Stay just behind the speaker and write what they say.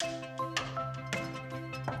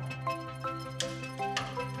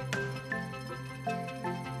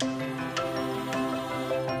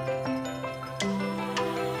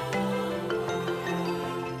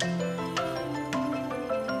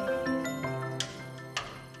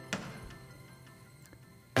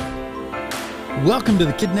Welcome to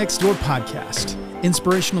the Kid Next Door podcast,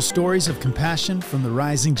 inspirational stories of compassion from the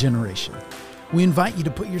rising generation. We invite you to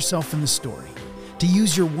put yourself in the story, to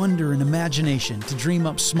use your wonder and imagination to dream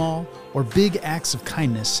up small or big acts of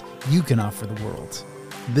kindness you can offer the world.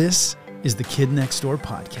 This is the Kid Next Door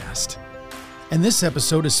podcast. And this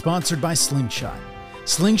episode is sponsored by Slingshot.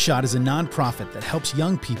 Slingshot is a nonprofit that helps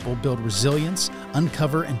young people build resilience,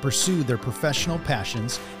 uncover and pursue their professional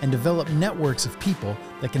passions, and develop networks of people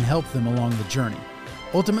that can help them along the journey,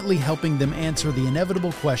 ultimately helping them answer the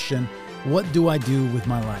inevitable question, what do I do with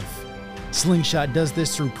my life? Slingshot does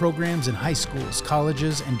this through programs in high schools,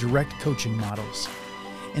 colleges, and direct coaching models.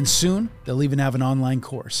 And soon, they'll even have an online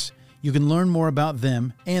course. You can learn more about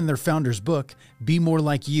them and their founder's book, Be More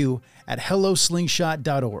Like You, at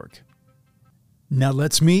helloslingshot.org. Now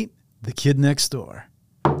let's meet the Kid Next Door.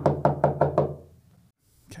 Okay,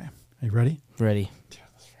 are you ready? Ready. Dude,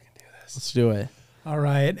 let's freaking do this. Let's do it. All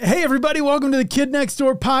right. Hey, everybody. Welcome to the Kid Next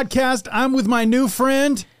Door podcast. I'm with my new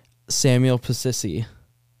friend, Samuel Passissi.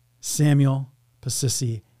 Samuel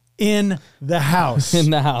Passissi in the house.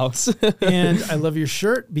 In the house. And I love your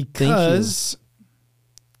shirt because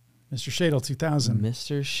Mr. Shadle 2000.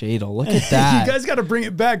 Mr. Shadle. Look at that. You guys got to bring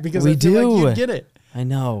it back because We I feel like do. you'd get it. I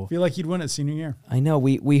know. I feel like you'd win it senior year. I know.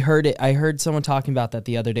 We heard it. I heard someone talking about that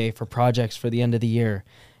the other day for projects for the end of the year.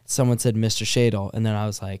 Someone said Mr. Shadle, and then I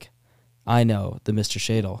was like, I know the Mr.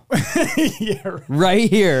 Shadle. Yeah, right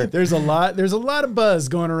here. There's a lot of buzz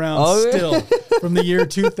going around still from the year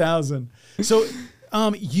 2000. So,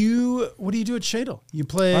 what do you do at Shadle? You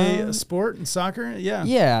play a sport and soccer? Yeah.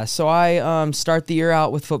 Yeah. So I start the year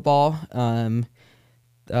out with football.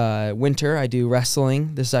 Winter I do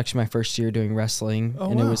wrestling. This is actually my first year doing wrestling,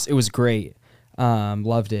 and wow. it was great.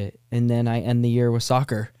 Loved it. And then I end the year with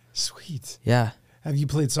soccer. Sweet. Yeah. Have you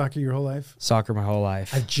played soccer your whole life? Soccer my whole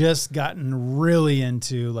life. I've just gotten really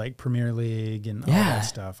into like Premier League and all that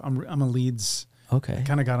stuff. I'm a Leeds. Okay. I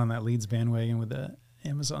kind of got on that Leeds bandwagon with the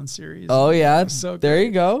Amazon series. Oh yeah. So there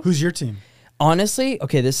you go. Who's your team? Honestly,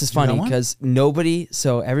 okay, this is funny got one? because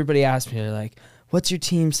everybody asked me, they're like, what's your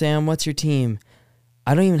team, Sam? What's your team?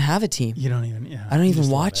 I don't even have a team. You don't even, yeah. I don't You even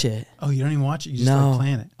just love watch it. Oh, you don't even watch it? You just No. like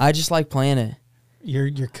playing it? I just like playing it.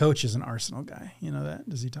 Your coach is an Arsenal guy. You know that?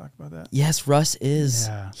 Does he talk about that? Yes, Russ is.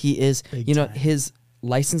 Yeah. He is. Big you know, time. his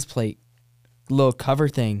license plate, little cover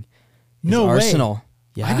thing is No way. Arsenal.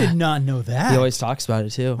 Yeah. I did not know that. He always talks about it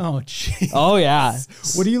too. Oh, jeez. Oh, yeah.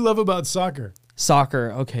 What do you love about soccer?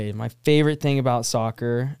 Soccer. Okay. My favorite thing about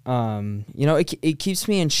soccer, it keeps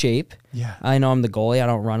me in shape. Yeah. I know I'm the goalie. I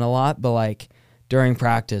don't run a lot, but like during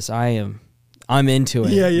practice, I'm into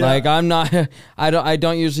it. Yeah, yeah. Like I'm not, I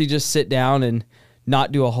don't usually just sit down and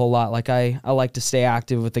not do a whole lot. Like I like to stay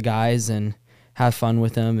active with the guys and have fun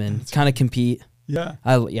with them and kind of compete. Yeah.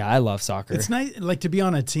 I love soccer. It's nice, like to be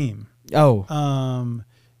on a team.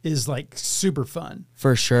 Is like super fun.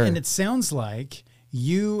 For sure. And it sounds like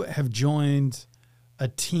you have joined a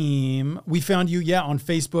team. We found you, on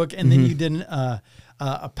Facebook, and then you did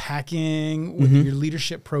a packing with your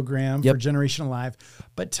leadership program for Generation Alive.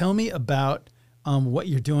 But tell me about what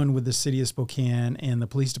you're doing with the city of Spokane and the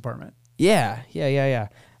police department. Yeah.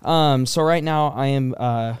 So right now I am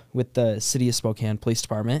with the City of Spokane Police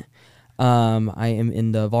Department. I am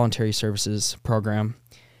in the voluntary services program.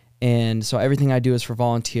 And so everything I do is for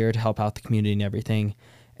volunteer to help out the community and everything.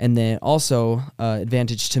 And then also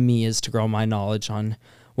advantage to me is to grow my knowledge on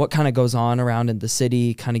what kind of goes on around in the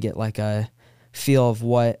city, kind of get like a feel of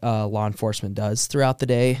what law enforcement does throughout the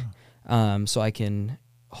day. So I can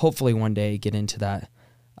hopefully one day get into that,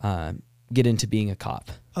 get into being a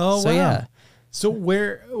cop. Oh, so, wow. Yeah. So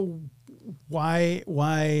why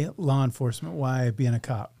law enforcement? Why being a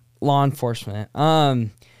cop? Law enforcement.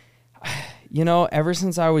 Ever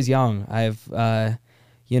since I was young, I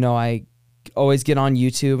always get on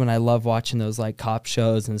YouTube and I love watching those like cop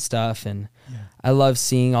shows and stuff. And I love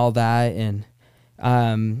seeing all that. And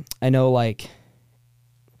I know like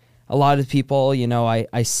a lot of people,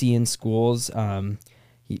 I see in schools,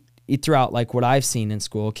 throughout like what I've seen in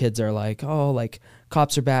school, kids are like, oh, like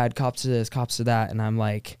cops are bad, cops are this, cops are that. And I'm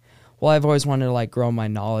like, well, I've always wanted to like grow my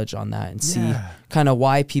knowledge on that and see kind of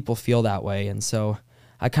why people feel that way. And so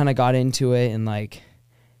I kind of got into it and like,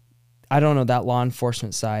 I don't know, that law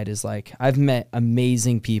enforcement side is like, I've met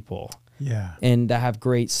amazing people and that have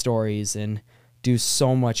great stories and do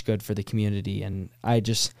so much good for the community. And I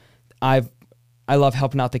love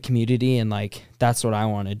helping out the community and like, that's what I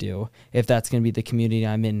want to do. If that's going to be the community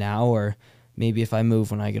I'm in now, or maybe if I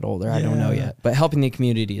move when I get older, I don't know yet, but helping the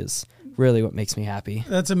community is really what makes me happy.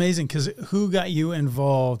 That's amazing. Because who got you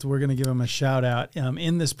involved? We're going to give them a shout out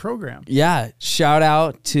in this program. Yeah. Shout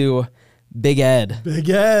out to Big Ed. Big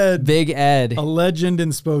Ed. Big Ed. A legend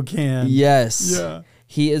in Spokane. Yes. Yeah.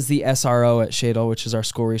 He is the SRO at Shadle, which is our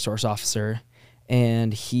school resource officer,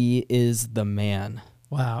 and he is the man.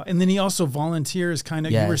 Wow. And then he also volunteers kind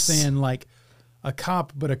of, you were saying like a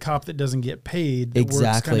cop, but a cop that doesn't get paid, that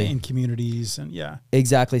works kind of in communities. And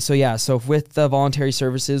Exactly. So with the voluntary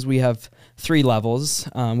services, we have 3 levels.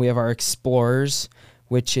 We have our explorers,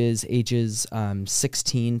 which is ages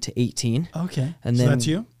 16 to 18. Okay. And so then that's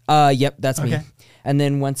you? Yep, that's me. And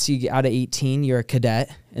then once you get out of 18, you're a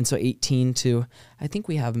cadet. And so 18 to, I think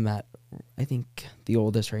we have them at, I think the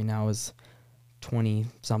oldest right now is 20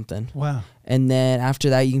 something. Wow. And then after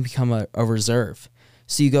that, you can become a reserve.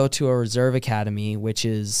 So you go to a reserve academy, which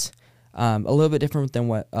is a little bit different than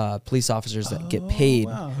what police officers that get paid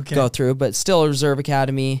go through, but still a reserve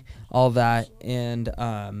academy, all that. And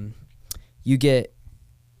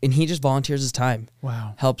and he just volunteers his time.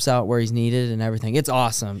 Wow. Helps out where he's needed and everything. It's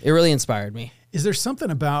awesome. It really inspired me. Is there something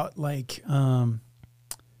about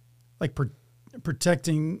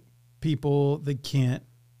protecting people that can't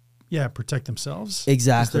protect themselves?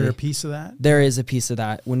 Exactly. Is there a piece of that? There is a piece of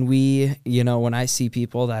that. When when I see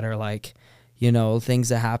people that are like, things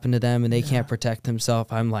that happen to them and they can't protect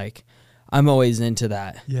themselves, I'm always into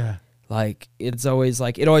that. Yeah. Like, it's always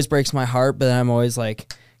like, it always breaks my heart, but then I'm always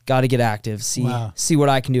like, got to get active, see what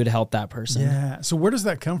I can do to help that person. Yeah. So where does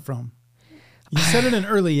that come from? You said it at an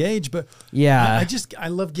early age, but I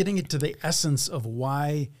love getting it to the essence of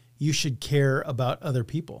why you should care about other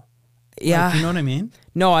people. Yeah. Like, you know what I mean?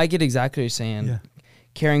 No, I get exactly what you're saying. Yeah.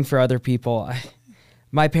 Caring for other people.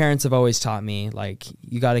 My parents have always taught me, like,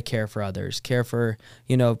 you got to care for others. Care for,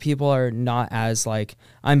 people are not as, like,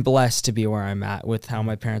 I'm blessed to be where I'm at with how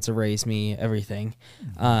my parents have raised me, everything.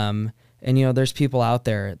 Mm-hmm. And, there's people out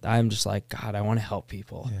there, I'm just like, God, I want to help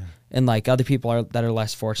people. Yeah. And, like, other people that are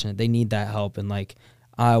less fortunate, they need that help. And, like,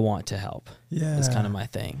 I want to help. Yeah. That's kind of my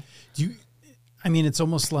thing. It's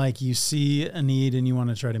almost like you see a need and you want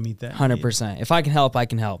to try to meet that 100%. need. If I can help, I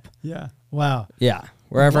can help. Yeah. Wow. Yeah.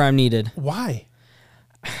 Wherever I'm needed. Why?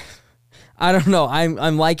 I don't know.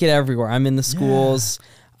 I'm like it everywhere. I'm in the schools.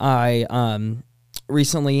 Yeah. I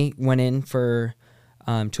recently went in for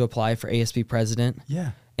to apply for ASB president.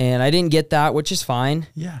 Yeah. And I didn't get that, which is fine.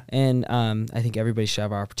 Yeah. And I think everybody should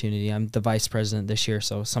have our opportunity. I'm the vice president this year,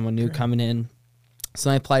 so someone new coming in. So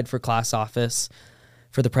I applied for class office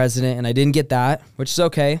for the president, and I didn't get that, which is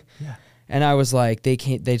okay. Yeah. And I was like, they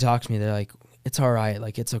talked to me. They're like, it's all right.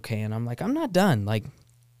 Like, it's okay. And I'm like, I'm not done. Like,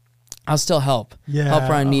 I'll still help. Yeah. Help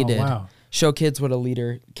where I'm needed. Wow. Show kids what a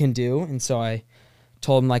leader can do. And so I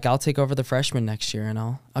told them, like, I'll take over the freshmen next year, and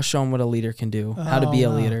I'll show them what a leader can do, how to be a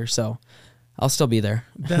leader. So I'll still be there.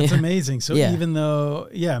 That's amazing. So even though,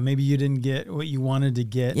 maybe you didn't get what you wanted to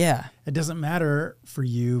get, it doesn't matter for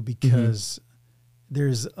you because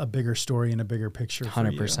there's a bigger story and a bigger picture for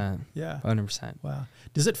 100%. You. Yeah. 100%. Wow.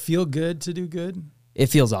 Does it feel good to do good? It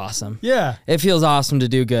feels awesome. Yeah. It feels awesome to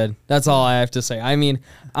do good. That's all I have to say. I mean,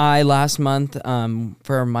 last month,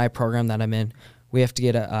 for my program that I'm in, we have to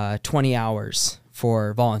get 20 hours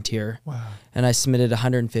for volunteer. Wow. And I submitted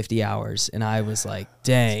 150 hours, and I was like,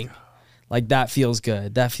 dang. Like, that feels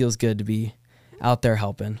good. That feels good to be out there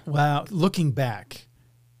helping. Wow. Looking back,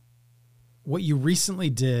 what you recently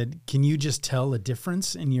did, can you just tell a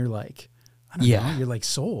difference in your, like, I don't know, your, like,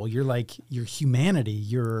 soul, your, like, your humanity,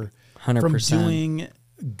 your 100%. From doing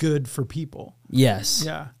good for people? Yes.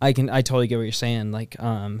 Yeah. I totally get what you're saying. Like,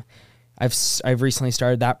 I've recently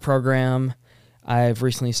started that program. I've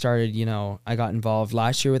recently started, I got involved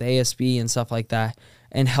last year with ASB and stuff like that,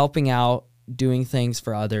 and helping out, doing things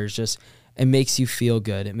for others, just, it makes you feel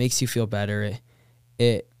good. It makes you feel better.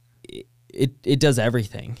 It does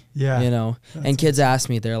everything. Yeah. And kids ask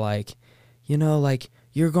me, they're like, like,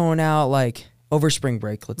 you're going out, like, over spring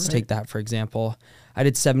break. Let's take that, for example. I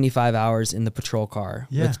did 75 hours in the patrol car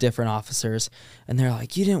with different officers, and they're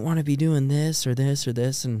like, you didn't want to be doing this or this or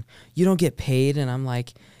this, and you don't get paid. And I'm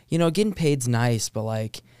like, getting paid's nice, but,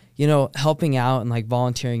 like, helping out and, like,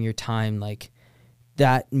 volunteering your time, like,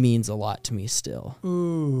 that means a lot to me still.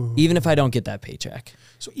 Ooh. Even if I don't get that paycheck.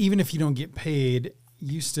 So even if you don't get paid,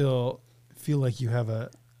 you still feel like you have a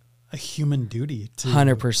human duty to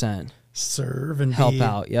 100% serve and help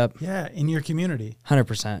out. Yep. Yeah. In your community.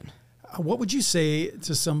 100%. What would you say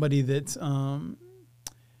to somebody that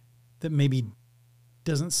that maybe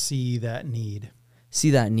doesn't see that need?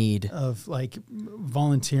 See that need of, like,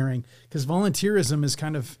 volunteering, because volunteerism is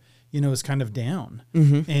kind of, is kind of down.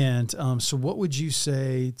 Mm-hmm. And so what would you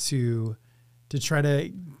say to try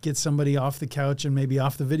to get somebody off the couch and maybe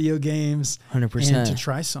off the video games 100% and to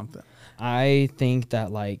try something? I think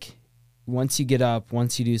that, like, once you get up,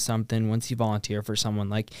 once you do something, once you volunteer for someone,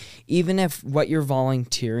 like even if what you're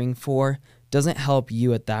volunteering for doesn't help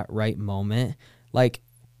you at that right moment, like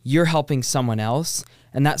you're helping someone else,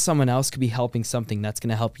 and that someone else could be helping something that's going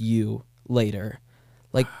to help you later.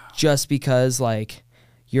 Like just because like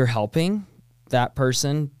you're helping that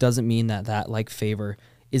person doesn't mean that like favor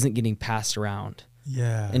isn't getting passed around.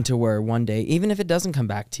 Yeah. Into where one day, even if it doesn't come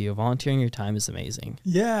back to you, volunteering your time is amazing.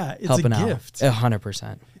 Yeah. It's helping a gift.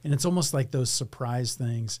 100%. And it's almost like those surprise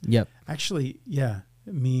things. Yep. Actually,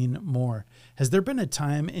 mean more. Has there been a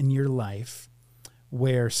time in your life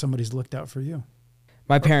where somebody's looked out for you?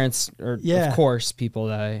 My parents are, of course, people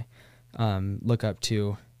that I look up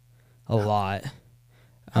to a lot.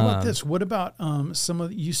 How about this? What about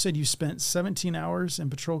you said you spent 17 hours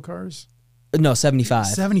in patrol cars? No, 75.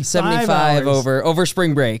 75 over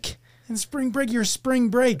spring break. In spring break, your spring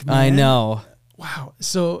break, man. I know. Wow.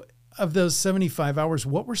 So of those 75 hours,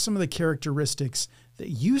 what were some of the characteristics that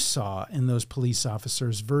you saw in those police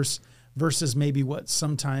officers versus maybe what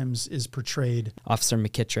sometimes is portrayed? Officer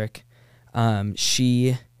McKittrick.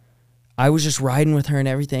 I was just riding with her and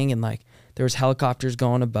everything, and like there was helicopters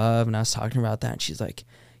going above, and I was talking about that, and she's like,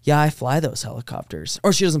 yeah, I fly those helicopters.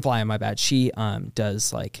 Or she doesn't fly them, my bad. She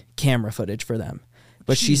does like camera footage for them.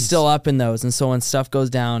 But she's still up in those. And so when stuff goes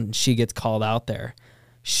down, she gets called out there.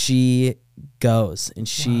 She goes and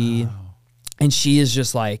she is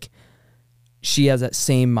just like, she has that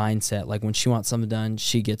same mindset. Like when she wants something done,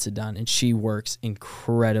 she gets it done. And she works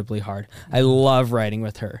incredibly hard. I love riding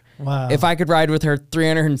with her. Wow. If I could ride with her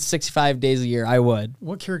 365 days a year, I would.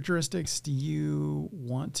 What characteristics do you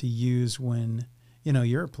want to use when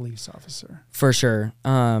you're a police officer? For sure.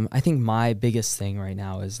 I think my biggest thing right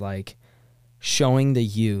now is like showing the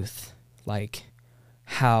youth like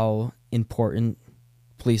how important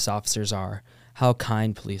police officers are, how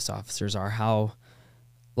kind police officers are, how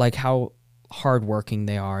hardworking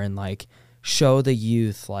they are, and like show the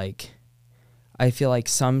youth like I feel like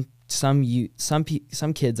some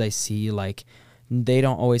kids I see like they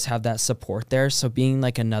don't always have that support there. So being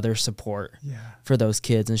like another support for those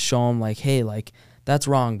kids and show them like, hey, like that's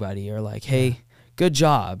wrong, buddy. Or like, hey, good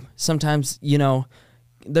job. Sometimes,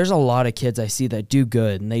 there's a lot of kids I see that do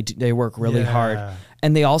good and they work really hard.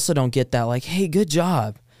 And they also don't get that like, hey, good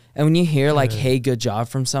job. And when you hear like, hey, good job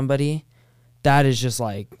from somebody, that is just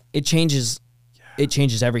like, it changes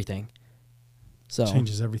everything. So it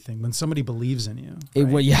changes everything. When somebody believes in you. It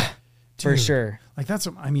right? will, yeah, Dude, for sure. Like not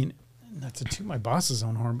to toot my boss's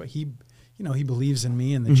own horn, but he believes in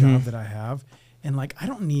me and the job that I have. And like, I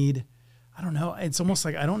don't know. It's almost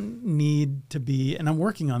like I don't need to be, and I'm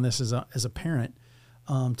working on this as a parent,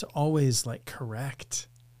 to always like correct.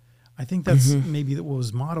 I think that's maybe what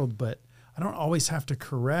was modeled, but I don't always have to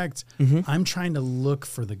correct. I'm trying to look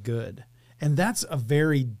for the good. And that's a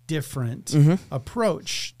very different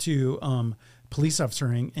approach to police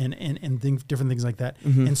officering and different things like that.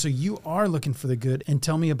 And so you are looking for the good. And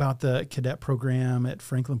tell me about the cadet program at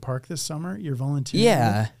Franklin Park this summer. You're volunteering.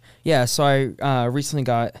 Yeah. So I recently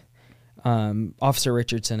got Officer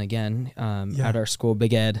Richardson again at our school,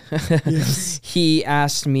 Big Ed. Yes. He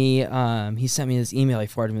asked me, he sent me this email. I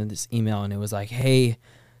forwarded him this email, and it was like, hey,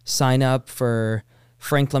 sign up for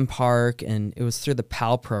Franklin Park, and it was through the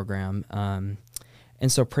PAL program. And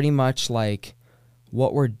so pretty much like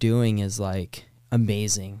what we're doing is like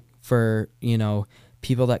amazing for,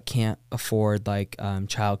 people that can't afford like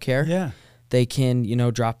childcare. Yeah. They can,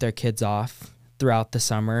 drop their kids off throughout the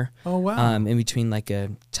summer. Oh, wow. In between like a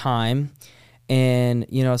time. And,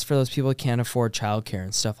 it's for those people that can't afford childcare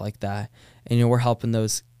and stuff like that. And, we're helping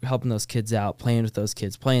those kids out, playing with those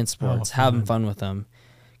kids, playing sports, having fun with them.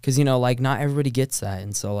 Because, like not everybody gets that.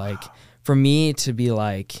 And so like for me to be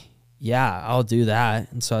like, yeah, I'll do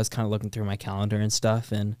that. And so I was kind of looking through my calendar and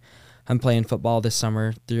stuff. And I'm playing football this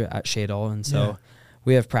summer at Shadle. And so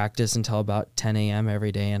we have practice until about 10 a.m.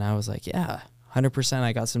 every day. And I was like, yeah, 100%.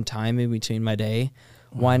 I got some time in between my day.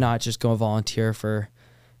 Why not just go volunteer for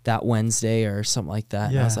that Wednesday or something like that?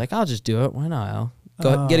 And I was like, I'll just do it. Why not?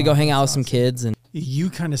 I'll go hang out with some kids. And you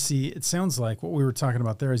kind of see, it sounds like what we were talking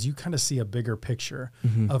about there is you kind of see a bigger picture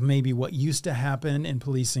of maybe what used to happen in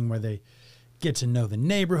policing where they get to know the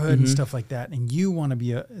neighborhood and stuff like that. And you want to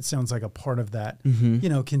be it sounds like a part of that,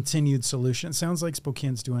 continued solution. It sounds like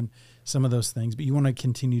Spokane's doing some of those things, but you want to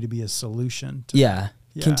continue to be a solution.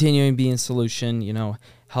 Continuing being a solution,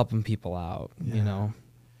 helping people out,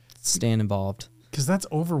 staying involved. Because that's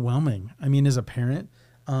overwhelming. I mean, as a parent,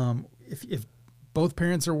 if both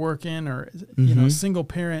parents are working or, single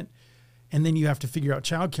parent, and then you have to figure out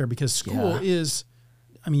childcare because school is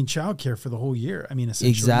childcare for the whole year. I mean,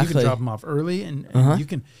 essentially, Exactly. you can drop them off early and you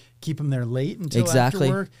can keep them there late until Exactly.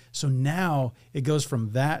 after work. So now it goes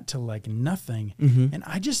from that to like nothing. And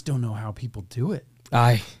I just don't know how people do it.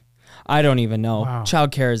 I don't even know. Wow.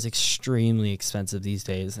 Childcare is extremely expensive these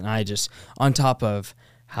days. And I just, on top of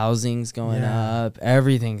housing's going up,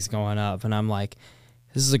 everything's going up. And I'm like,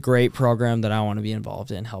 this is a great program that I want to be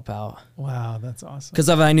involved in, help out. Wow, that's awesome. Because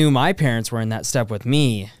if I knew my parents were in that step with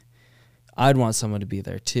me, I'd want someone to be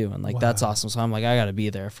there too. And like, that's awesome. So I'm like, I got to be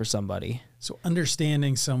there for somebody. So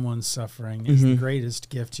understanding someone's suffering is the greatest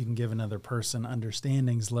gift you can give another person.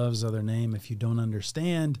 Understanding's love's other name. If you don't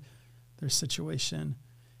understand their situation,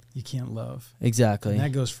 you can't love. Exactly. And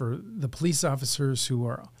that goes for the police officers who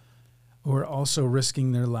are also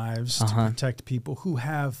risking their lives to protect people who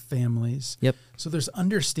have families. Yep. So there's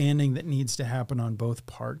understanding that needs to happen on both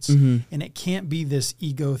parts. And it can't be this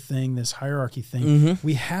ego thing, this hierarchy thing.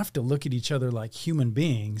 We have to look at each other like human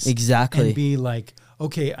beings. Exactly. And be like,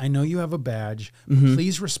 okay, I know you have a badge, but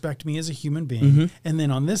please respect me as a human being. And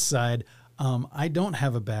then on this side, I don't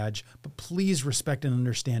have a badge, but please respect and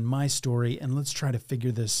understand my story, and let's try to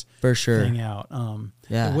figure this thing out.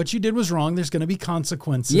 What you did was wrong. There's going to be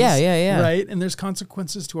consequences. Yeah. Right? And there's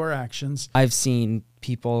consequences to our actions. I've seen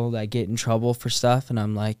people that get in trouble for stuff, and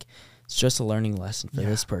I'm like, it's just a learning lesson for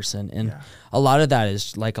this person. And a lot of that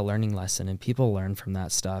is like a learning lesson, and people learn from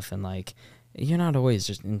that stuff. And like, you're not always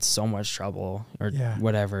just in so much trouble or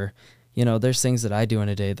whatever. You know, there's things that I do in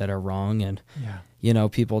a day that are wrong, and you know,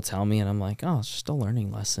 people tell me, and I'm like, oh, it's just a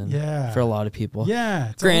learning lesson for a lot of people.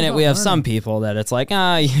 Granted, we have some people that it's like,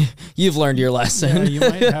 you've learned your lesson. You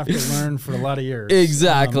might have to learn for a lot of years.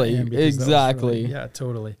 Exactly. Really,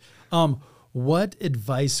 totally. What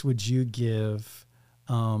advice would you give,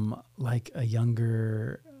 like a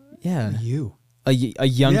younger you? A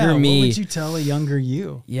younger me. What would you tell a younger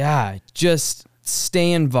you? Just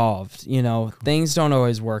stay involved. You know, things don't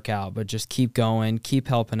always work out, but just keep going, keep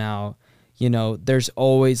helping out. You know, there's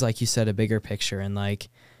always, like you said, a bigger picture. And like,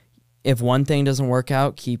 if one thing doesn't work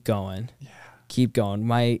out, keep going. Keep going.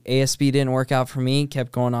 My ASB didn't work out for me,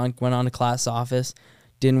 kept going on, went on to class office,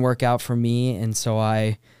 didn't work out for me. And so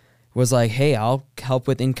I was like, hey, I'll help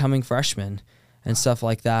with incoming freshmen and stuff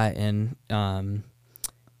like that. And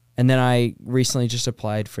then I recently just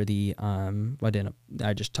applied for the,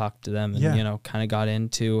 I just talked to them and, you know, kind of got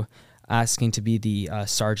into asking to be the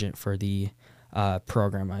sergeant for the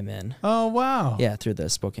program I'm in. Oh, wow. Yeah, through the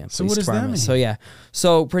Spokane Police So what does that Department. mean?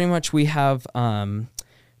 So pretty much we have,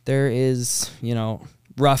 there is, you know,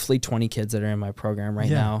 roughly 20 kids that are in my program right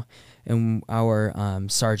now. And our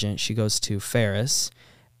sergeant, she goes to Ferris,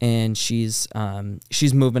 and she's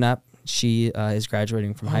moving up. She is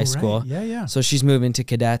graduating from high school. So she's moving to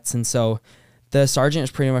cadets. And so the sergeant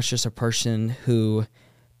is pretty much just a person who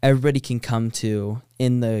everybody can come to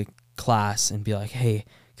in the class and be like, hey,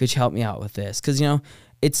 could you help me out with this? Because, you know,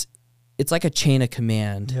 it's like a chain of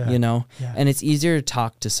command, you know, and it's easier to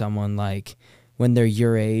talk to someone like when they're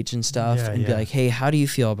your age and stuff and be like, hey, how do you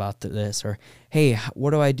feel about this? Or, hey, what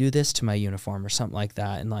do I do this to my uniform or something like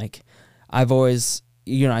that? And like, I've always,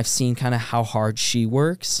 you know, I've seen kind of how hard she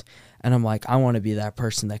works. And I'm like, I want to be that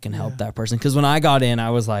person that can help that person. Because when I got in, I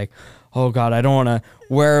was like, oh, God, I don't want to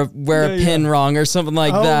wear a pin wrong or something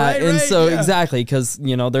like that. Right, and so exactly, because,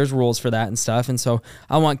 you know, there's rules for that and stuff. And so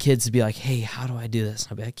I want kids to be like, hey, how do I do this?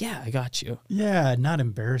 And I'll be like, yeah, I got you. Yeah, not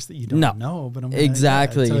embarrassed that you don't know, but I'm going to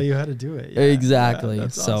tell you how to do it. Exactly.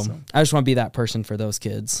 That's so awesome. I just want to be that person for those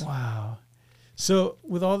kids. Wow. So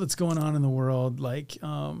with all that's going on in the world, like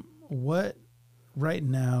what right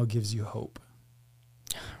now gives you hope?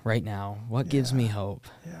 Right now, what gives me hope?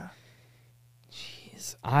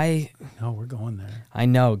 Jeez, No, we're going there. I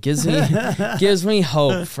know, gives me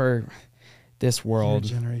hope for this world.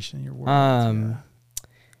 Your generation, your world.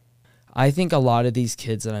 I think a lot of these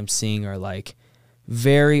kids that I'm seeing are like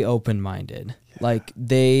very open-minded. Like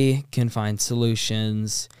they can find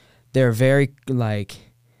solutions. They're very like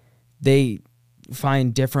they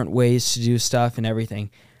find different ways to do stuff and everything.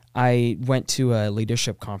 I went to a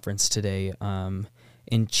leadership conference today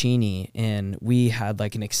in Cheney, and we had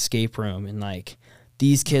like an escape room, and like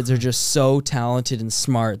these kids are just so talented and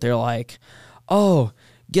smart. They're like, oh,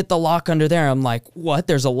 get the lock under there. I'm like, what?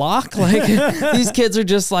 There's a lock? Like these kids are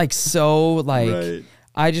just like so like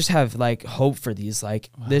I just have like hope for these like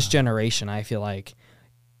this generation. I feel like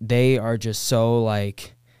they are just so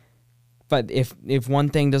like, but if one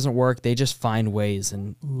thing doesn't work, they just find ways,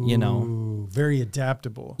 and you know, very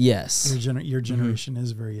adaptable. Yes, your generation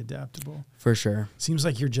is very adaptable for sure. Seems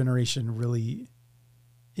like your generation really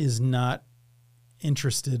is not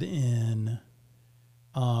interested in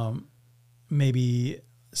maybe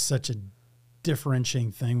such a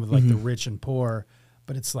differentiating thing with like the rich and poor,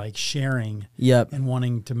 but it's like sharing and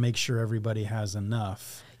wanting to make sure everybody has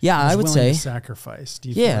enough. Yeah, I would say. To sacrifice. Do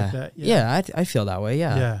you feel like that? Yeah, I feel that way,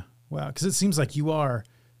 yeah. Yeah, wow, because it seems like you are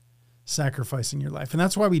sacrificing your life. And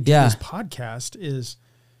that's why we do this podcast, is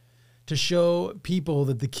to show people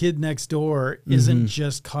that the kid next door isn't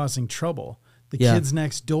just causing trouble. The kids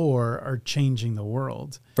next door are changing the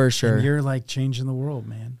world. For sure. And you're like changing the world,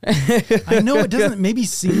 man. I know it doesn't maybe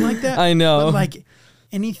seem like that. I know. But like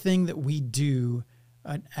anything that we do,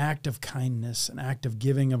 an act of kindness, an act of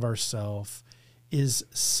giving of ourselves, is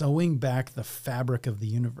sewing back the fabric of the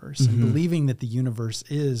universe and believing that the universe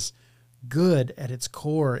is good at its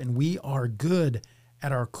core, and we are good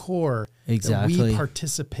at our core. Exactly. That we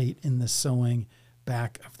participate in the sewing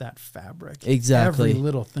back of that fabric. Exactly. Every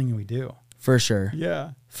little thing we do. For sure.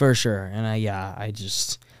 Yeah. For sure. And I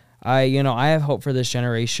have hope for this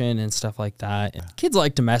generation and stuff like that. And kids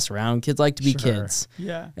like to mess around. Kids like to be kids.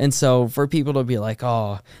 Yeah. And so for people to be like,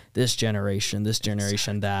 oh, this generation,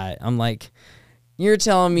 that, I'm like, you're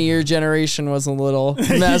telling me your generation was a little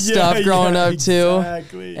messed up growing up too.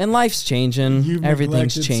 And life's changing.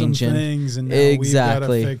 Everything's changing. Some things, and now we've got to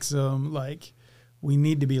fix them. Like, we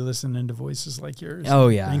need to be listening to voices like yours. Oh,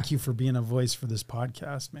 yeah. Thank you for being a voice for this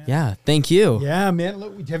podcast, man. Yeah, thank you. Yeah, man.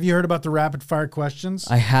 Look, have you heard about the rapid fire questions?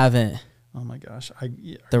 I haven't. Oh, my gosh.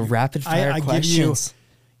 Rapid fire questions. I give you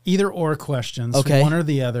either or questions, one or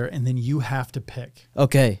the other, and then you have to pick.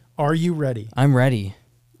 Okay. Are you ready? I'm ready.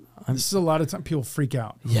 This is a lot of time people freak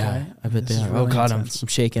out. Yeah, I bet they are. Really God, I'm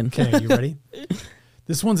shaking. Okay, you ready?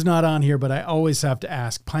 This one's not on here, but I always have to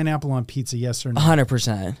ask. Pineapple on pizza, yes or no?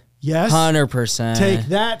 100%. Yes? 100%. Take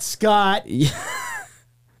that, Scott. Yeah.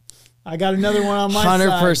 I got another one on my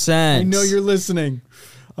 100%. side. I know you're listening.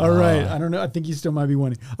 All right. I don't know. I think you still might be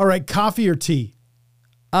winning. All right. Coffee or tea?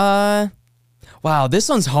 Wow, this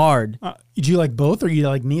one's hard. Do you like both or you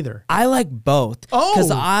like neither? I like both. Oh. Because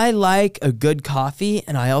I like a good coffee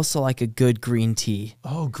and I also like a good green tea.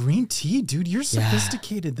 Oh, green tea? Dude, you're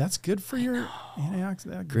sophisticated. That's good for your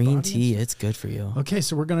antioxidant. Green tea, it's good for you. Okay,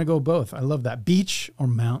 so we're going to go both. I love that. Beach or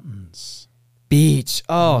mountains? Beach.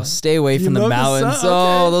 Oh, stay away from the mountains. Okay.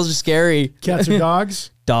 Oh, those are scary. Cats or dogs?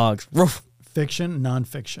 Dogs. Fiction,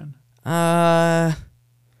 nonfiction?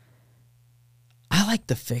 I like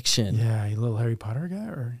the fiction. Yeah, you a little Harry Potter guy,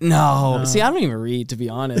 or no? See, I don't even read, to be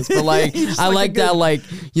honest. But like, I like that, like,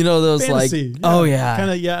 you know, those fantasy, like, oh yeah,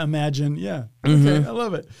 kind of, yeah. Imagine, yeah. Okay, I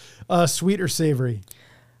love it. Sweet or savory?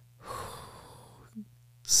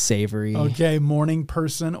 Savory. Okay, morning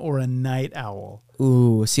person or a night owl?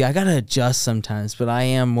 Ooh, see, I gotta adjust sometimes, but I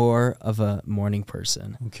am more of a morning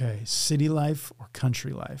person. Okay, city life or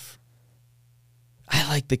country life? I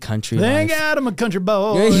like the country Thank life. God I'm a country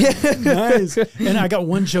boy. Nice. And I got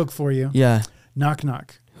one joke for you. Yeah. Knock,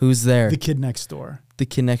 knock. Who's there? The kid next door. The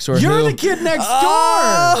kid next door. You're the kid next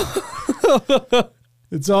door.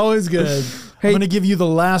 It's always good. Hey, I'm going to give you the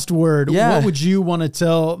last word. Yeah. What would you want to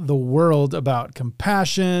tell the world about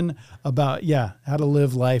compassion, about, how to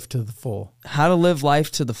live life to the full? How to live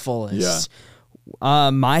life to the fullest. Yeah.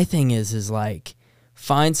 My thing is like,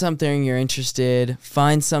 find something you're interested,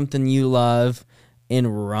 find something you love,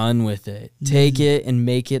 and run with it. Take it and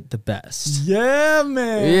make it the best. Yeah,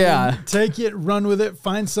 man. Yeah. Take it, run with it,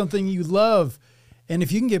 find something you love. And if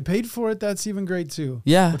you can get paid for it, that's even great too.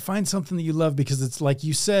 Yeah. But find something that you love, because it's like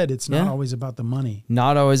you said, it's not always about the money.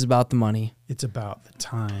 Not always about the money. It's about the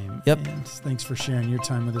time. Yep. And thanks for sharing your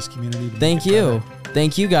time with this community. Thank you.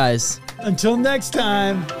 Thank you guys. Until next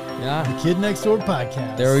time. Yeah. The Kid Next Door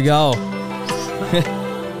podcast. There we go.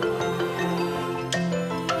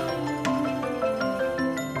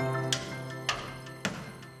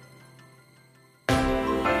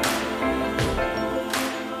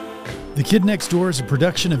 The Kid Next Door is a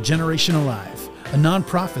production of Generation Alive, a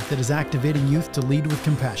nonprofit that is activating youth to lead with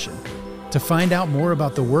compassion. To find out more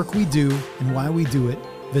about the work we do and why we do it,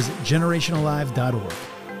 visit generationalive.org.